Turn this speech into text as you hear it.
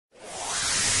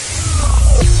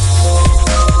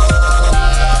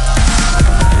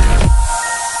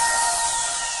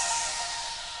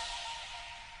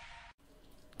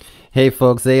Hey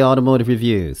folks, automotive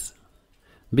reviews.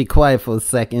 Be quiet for a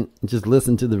second and just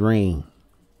listen to the rain.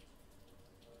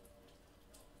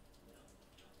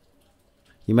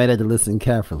 You might have to listen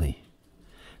carefully.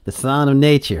 The sound of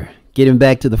nature, getting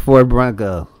back to the Ford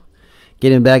Bronco.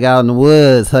 Getting back out in the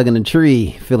woods, hugging a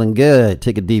tree, feeling good,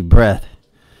 take a deep breath.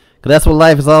 Because that's what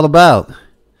life is all about.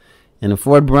 And the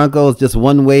Ford Bronco is just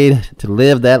one way to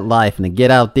live that life and to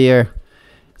get out there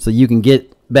so you can get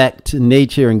back to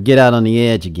nature and get out on the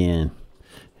edge again.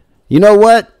 You know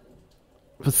what?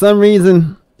 For some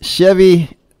reason,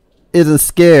 Chevy isn't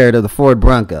scared of the Ford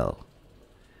Bronco.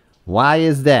 Why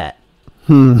is that?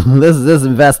 Let's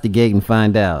investigate and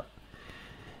find out.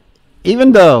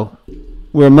 Even though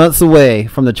we're months away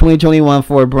from the 2021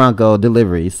 Ford Bronco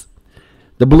deliveries,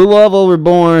 the Blue Oval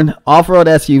Reborn off-road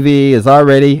SUV is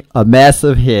already a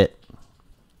massive hit.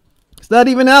 It's not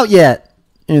even out yet,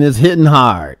 and it's hitting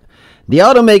hard. The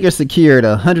automaker secured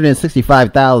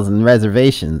 165,000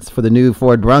 reservations for the new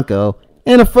Ford Bronco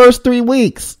in the first 3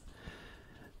 weeks.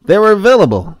 They were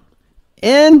available,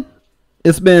 and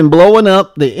it's been blowing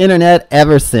up the internet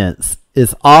ever since.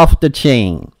 It's off the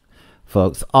chain,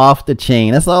 folks, off the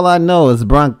chain. That's all I know is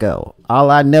Bronco. All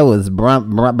I know is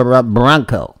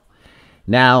Bronco.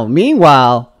 Now,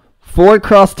 meanwhile, Ford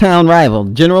crosstown rival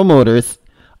General Motors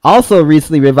also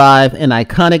recently revived an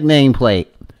iconic nameplate,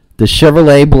 the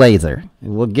Chevrolet Blazer.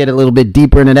 And we'll get a little bit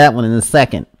deeper into that one in a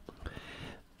second.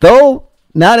 Though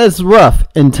not as rough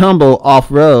and tumble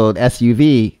off-road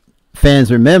SUV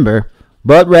fans remember,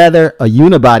 but rather a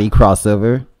unibody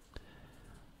crossover.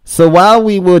 So while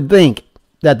we would think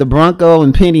that the Bronco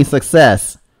impending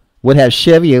success would have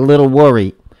Chevy a little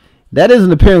worried, that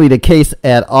isn't apparently the case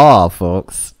at all,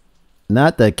 folks.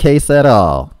 Not the case at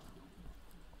all.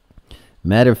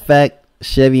 Matter of fact,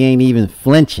 Chevy ain't even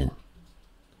flinching.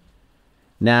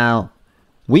 Now,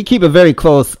 we keep a very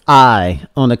close eye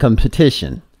on the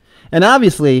competition. And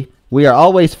obviously, we are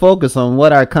always focused on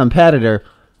what our competitor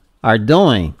are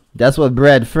doing. That's what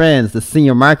Brad Friends, the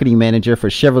senior marketing manager for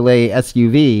Chevrolet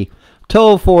SUV,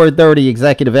 told 430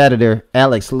 executive editor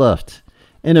Alex Luft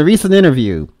in a recent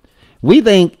interview. We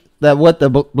think that what the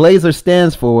Blazer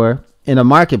stands for in a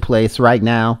marketplace right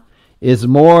now is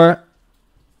more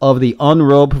of the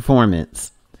on-road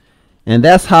performance. And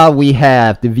that's how we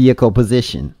have the vehicle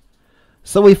position.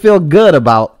 So we feel good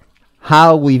about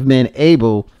how we've been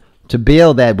able to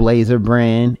build that Blazer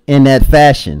brand in that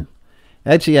fashion.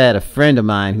 Actually, I had a friend of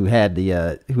mine who had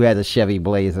the Chevy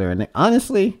Blazer, and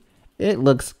honestly, it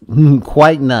looks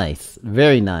quite nice,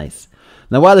 very nice.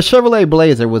 Now, while the Chevrolet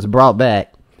Blazer was brought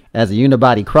back as a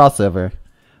unibody crossover,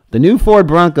 the new Ford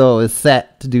Bronco is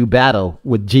set to do battle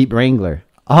with Jeep Wrangler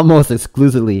almost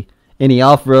exclusively in the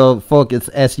off-road focused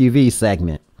SUV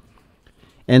segment.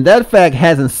 And that fact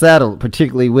hasn't settled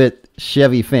particularly with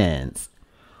Chevy fans,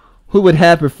 who would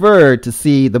have preferred to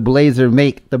see the Blazer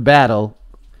make the battle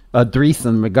a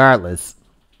threesome regardless.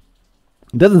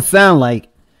 It doesn't sound like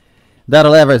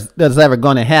that's ever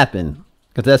going to happen,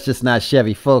 because that's just not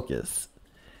Chevy focus.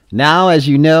 Now, as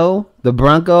you know, the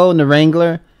Bronco and the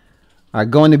Wrangler are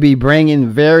going to be bringing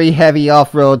very heavy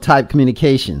off-road type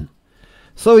communication.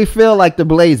 So we feel like the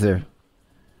Blazer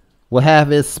will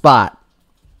have its spot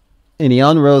in the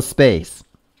on-road space.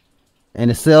 And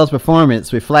the sales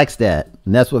performance reflects that.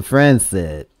 And that's what Friends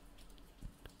said.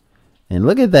 And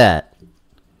look at that.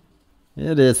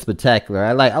 It is spectacular.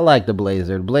 I like the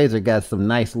Blazer. The Blazer got some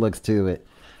nice looks to it.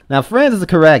 Now, Friends is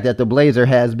correct that the Blazer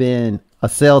has been a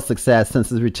sales success since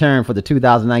its return for the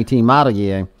 2019 model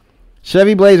year.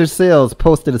 Chevy Blazer sales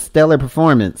posted a stellar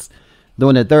performance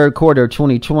during the third quarter of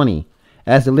 2020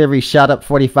 as deliveries shot up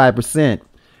 45%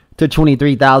 to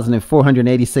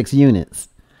 23,486 units,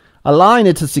 allowing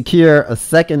it to secure a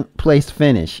second place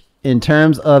finish in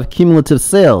terms of cumulative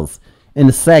sales in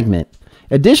the segment.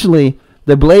 Additionally,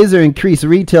 the Blazer increased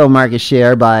retail market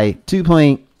share by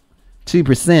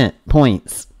 2.2%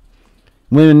 points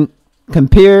when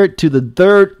compared to the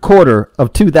third quarter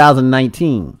of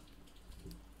 2019.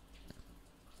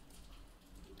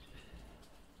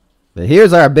 But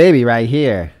here's our baby right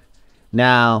here.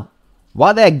 Now,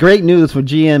 while that great news for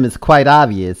GM is quite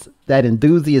obvious, that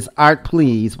enthusiasts aren't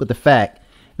pleased with the fact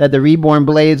that the reborn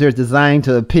Blazer is designed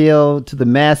to appeal to the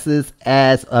masses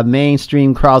as a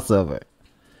mainstream crossover.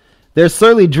 They're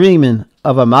certainly dreaming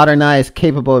of a modernized,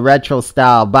 capable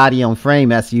retro-style body-on-frame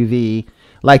SUV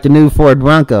like the new Ford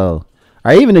Bronco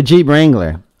or even the Jeep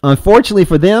Wrangler. Unfortunately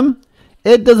for them,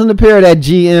 it doesn't appear that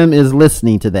GM is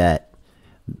listening to that.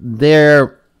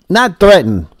 They're not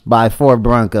threatened by Ford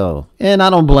Bronco, and I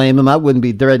don't blame them. I wouldn't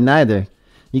be threatened either.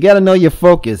 You got to know your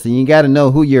focus, and you got to know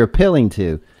who you're appealing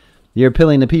to. You're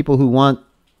appealing to people who want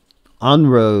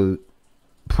on-road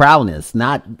proudness,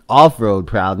 not off-road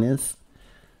proudness.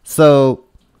 So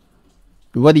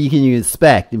what can you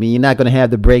expect? I mean, you're not going to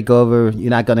have the breakover. You're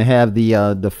not going to have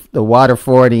the water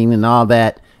fording and all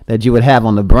that you would have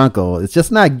on the Bronco. It's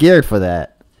just not geared for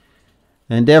that.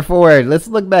 And therefore, let's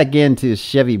look back into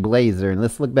Chevy Blazer and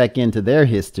let's look back into their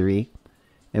history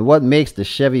and what makes the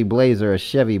Chevy Blazer a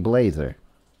Chevy Blazer.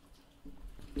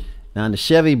 Now, the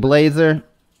Chevy Blazer,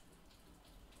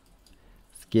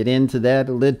 let's get into that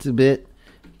a little bit.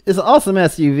 It's an awesome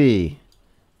SUV.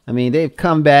 I mean, they've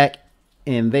come back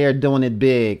and they're doing it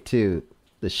big too,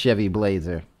 the Chevy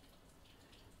Blazer.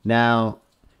 Now,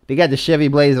 they got the Chevy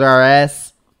Blazer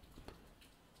RS.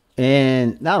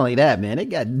 And not only that, man, they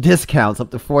got discounts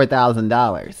up to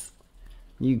 $4,000.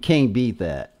 You can't beat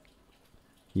that.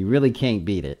 You really can't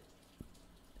beat it.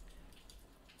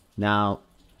 Now,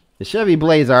 the Chevy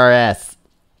Blazer RS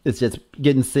is just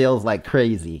getting sales like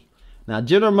crazy. Now,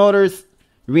 General Motors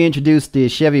reintroduced the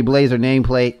Chevy Blazer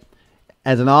nameplate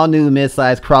as an all-new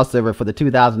midsize crossover for the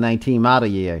 2019 model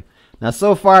year. Now,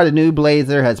 so far, the new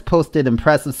Blazer has posted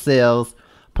impressive sales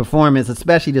performance,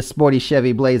 especially the sporty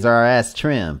Chevy Blazer RS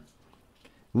trim,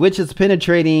 which is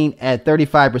penetrating at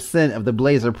 35% of the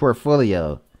Blazer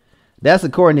portfolio. That's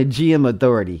according to GM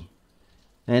Authority.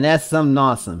 And that's something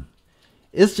awesome.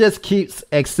 It just keeps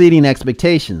exceeding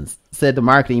expectations, said the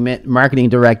marketing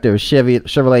director of Chevrolet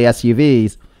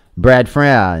SUVs, Brad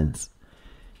Franz.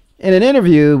 In an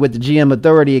interview with the GM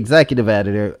Authority executive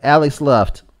editor, Alex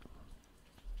Luft,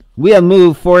 we have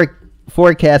moved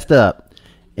forecast up,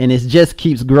 and it just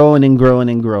keeps growing and growing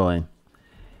and growing.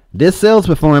 This sales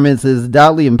performance is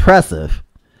doubly impressive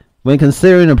when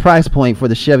considering the price point for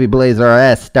the Chevy Blazer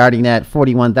RS starting at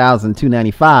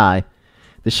 $41,295.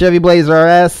 The Chevy Blazer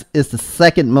RS is the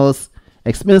second most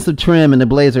expensive trim in the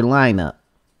Blazer lineup.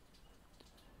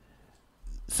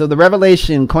 So the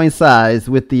revelation coincides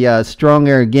with the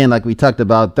stronger, again, like we talked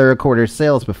about, third quarter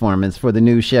sales performance for the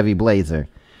new Chevy Blazer,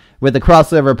 with the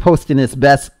crossover posting its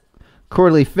best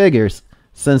quarterly figures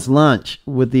since launch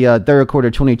with the third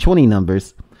quarter 2020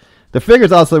 numbers. The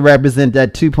figures also represent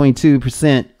that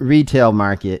 2.2% retail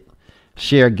market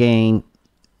share gain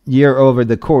year over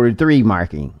the quarter three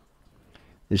marking.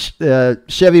 The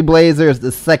Chevy Blazer is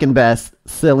the second best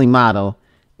selling model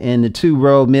in the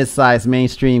two-row mid-size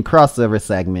mainstream crossover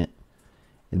segment,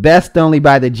 best only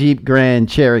by the Jeep Grand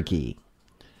Cherokee.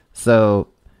 So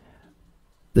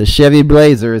the Chevy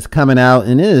Blazer is coming out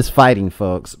and it is fighting,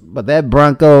 folks. But that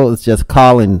Bronco is just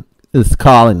calling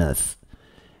us.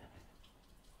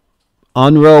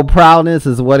 On-road proudness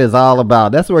is what it's all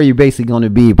about. That's where you're basically going to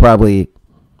be probably,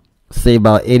 say,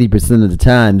 about 80% of the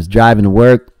times driving to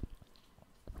work.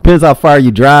 Depends how far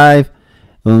you drive,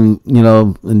 and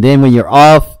then when you're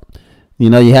off,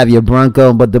 you have your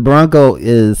Bronco, but the Bronco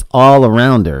is all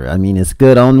arounder. I mean, it's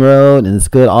good on road and it's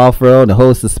good off road. The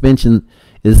whole suspension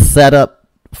is set up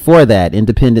for that.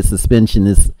 Independent suspension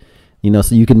is,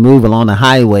 so you can move along the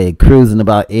highway, cruising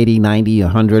about 80, 90,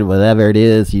 100, whatever it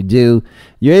is you do.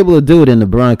 You're able to do it in the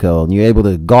Bronco, and you're able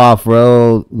to go off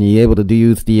road, and you're able to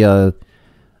use the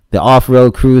off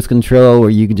road cruise control, where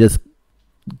you can just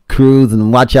cruise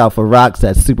and watch out for rocks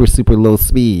at super, super low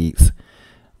speeds.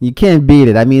 You can't beat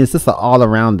it. I mean, it's just an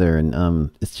all-arounder, and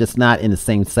it's just not in the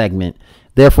same segment.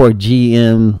 Therefore,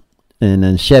 GM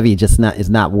and Chevy is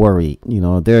not worried.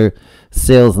 Their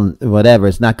sales and whatever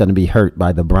is not going to be hurt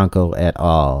by the Bronco at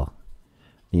all.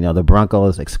 The Bronco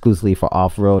is exclusively for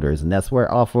off-roaders, and that's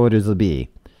where off-roaders will be.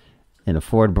 And the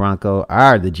Ford Bronco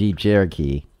are the Jeep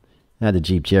Cherokee. Not the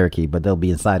Jeep Cherokee, but they'll be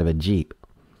inside of a Jeep.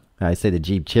 I say the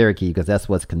Jeep Cherokee because that's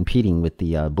what's competing with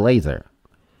the Blazer.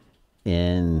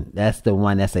 And that's the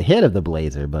one that's ahead of the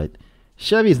Blazer. But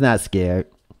Chevy's not scared.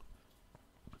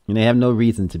 And they have no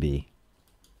reason to be.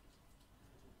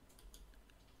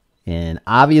 And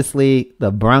obviously,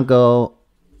 the Bronco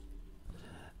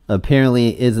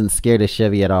apparently isn't scared of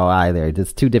Chevy at all either.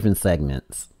 There's two different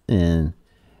segments. And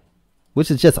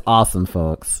which is just awesome,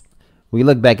 folks. We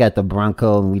look back at the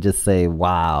Bronco and we just say,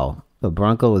 wow. The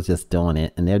Bronco is just doing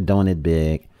it, and they're doing it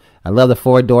big. I love the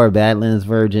four-door Badlands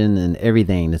version and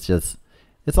everything. It's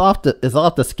off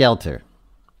the skelter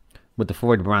with the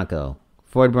Ford Bronco.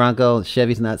 Ford Bronco,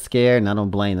 Chevy's not scared, and I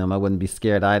don't blame them. I wouldn't be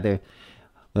scared either.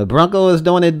 The Bronco is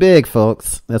doing it big,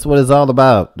 folks. That's what it's all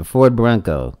about. The Ford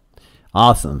Bronco,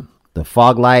 awesome. The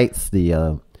fog lights,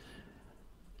 the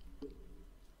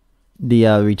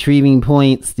retrieving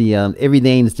points,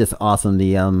 everything is just awesome.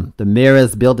 The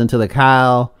mirrors built into the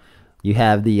cowl. You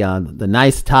have the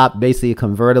nice top, basically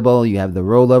convertible. You have the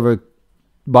rollover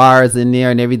bars in there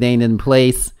and everything in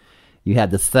place. You have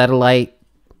the satellite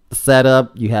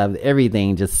setup. You have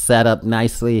everything just set up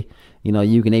nicely. You know,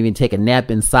 you can even take a nap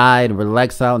inside and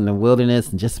relax out in the wilderness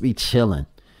and just be chilling.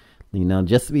 You know,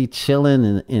 just be chilling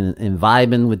and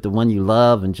vibing with the one you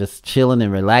love, and just chilling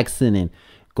and relaxing and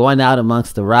going out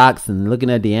amongst the rocks and looking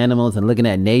at the animals and looking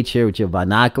at nature with your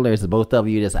binoculars. Both of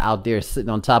you just out there sitting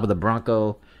on top of the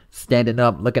Bronco, standing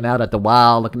up, looking out at the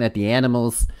wild, looking at the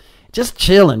animals, just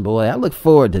chilling, boy. I look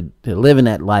forward to living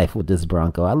that life with this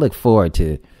Bronco. I look forward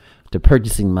to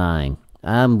purchasing mine.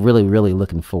 I'm really, really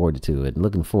looking forward to it.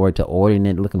 Looking forward to ordering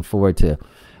it. Looking forward to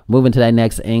moving to that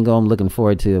next angle. I'm looking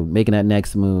forward to making that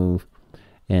next move.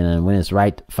 And when it's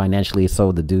right financially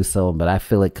so to do so. But I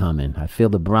feel it coming. I feel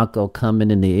the Bronco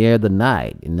coming in the air of the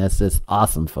night. And that's just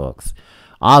awesome, folks.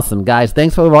 Awesome, guys.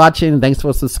 Thanks for watching. Thanks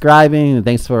for subscribing. And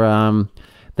thanks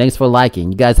for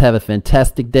liking. You guys have a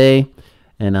fantastic day.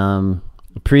 And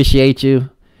appreciate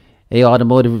you. A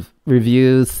Automotive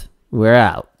Reviews. We're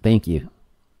out. Thank you.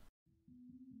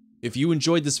 If you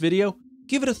enjoyed this video,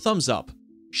 give it a thumbs up,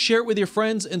 share it with your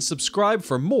friends, and subscribe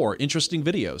for more interesting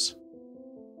videos.